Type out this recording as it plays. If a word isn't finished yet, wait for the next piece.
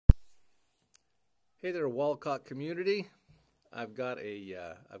Hey there, Walcott community. I've got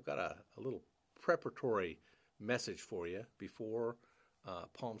a little preparatory message for you before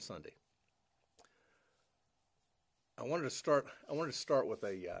Palm Sunday. I wanted to start with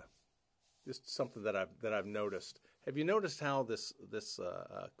a just something that I've noticed. Have you noticed how this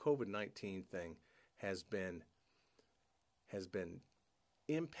COVID-19 thing has been has been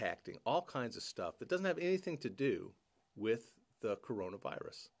impacting all kinds of stuff that doesn't have anything to do with the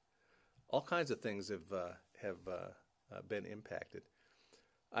coronavirus? All kinds of things have been impacted.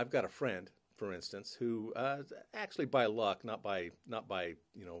 I've got a friend, for instance, who actually by luck, not by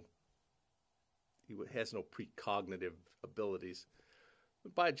he has no precognitive abilities,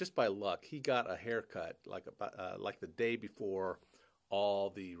 but by luck, he got a haircut like the day before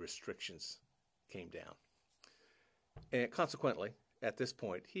all the restrictions came down, and consequently, at this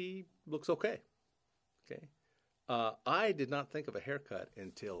point, he looks okay. Okay, I did not think of a haircut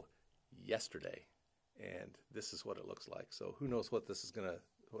until yesterday, and this is what it looks like. So who knows what this is gonna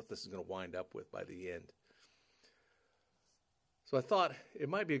wind up with by the end. So I thought it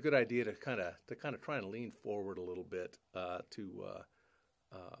might be a good idea to try and lean forward a little bit to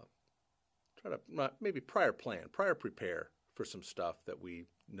try to maybe prior prepare for some stuff that we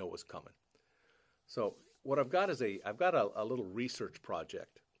know is coming. So what I've got is a little research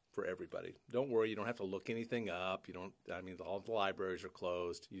project for everybody. Don't worry, you don't have to look anything up. You don't. I mean, all the libraries are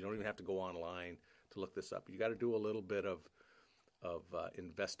closed. You don't even have to go online to look this up. You got to do a little bit of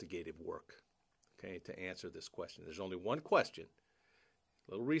investigative work, okay, to answer this question. There's only one question,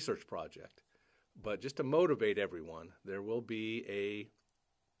 a little research project. But just to motivate everyone, there will be a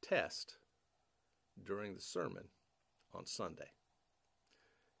test during the sermon on Sunday.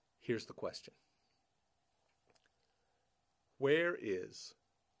 Here's the question. Where is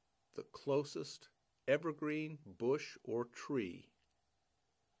the closest evergreen, bush, or tree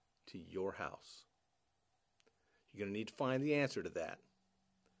to your house? You're going to need to find the answer to that,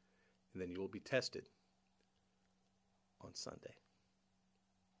 and then you will be tested on Sunday.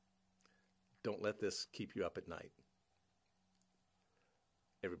 Don't let this keep you up at night.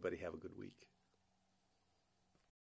 Everybody have a good week.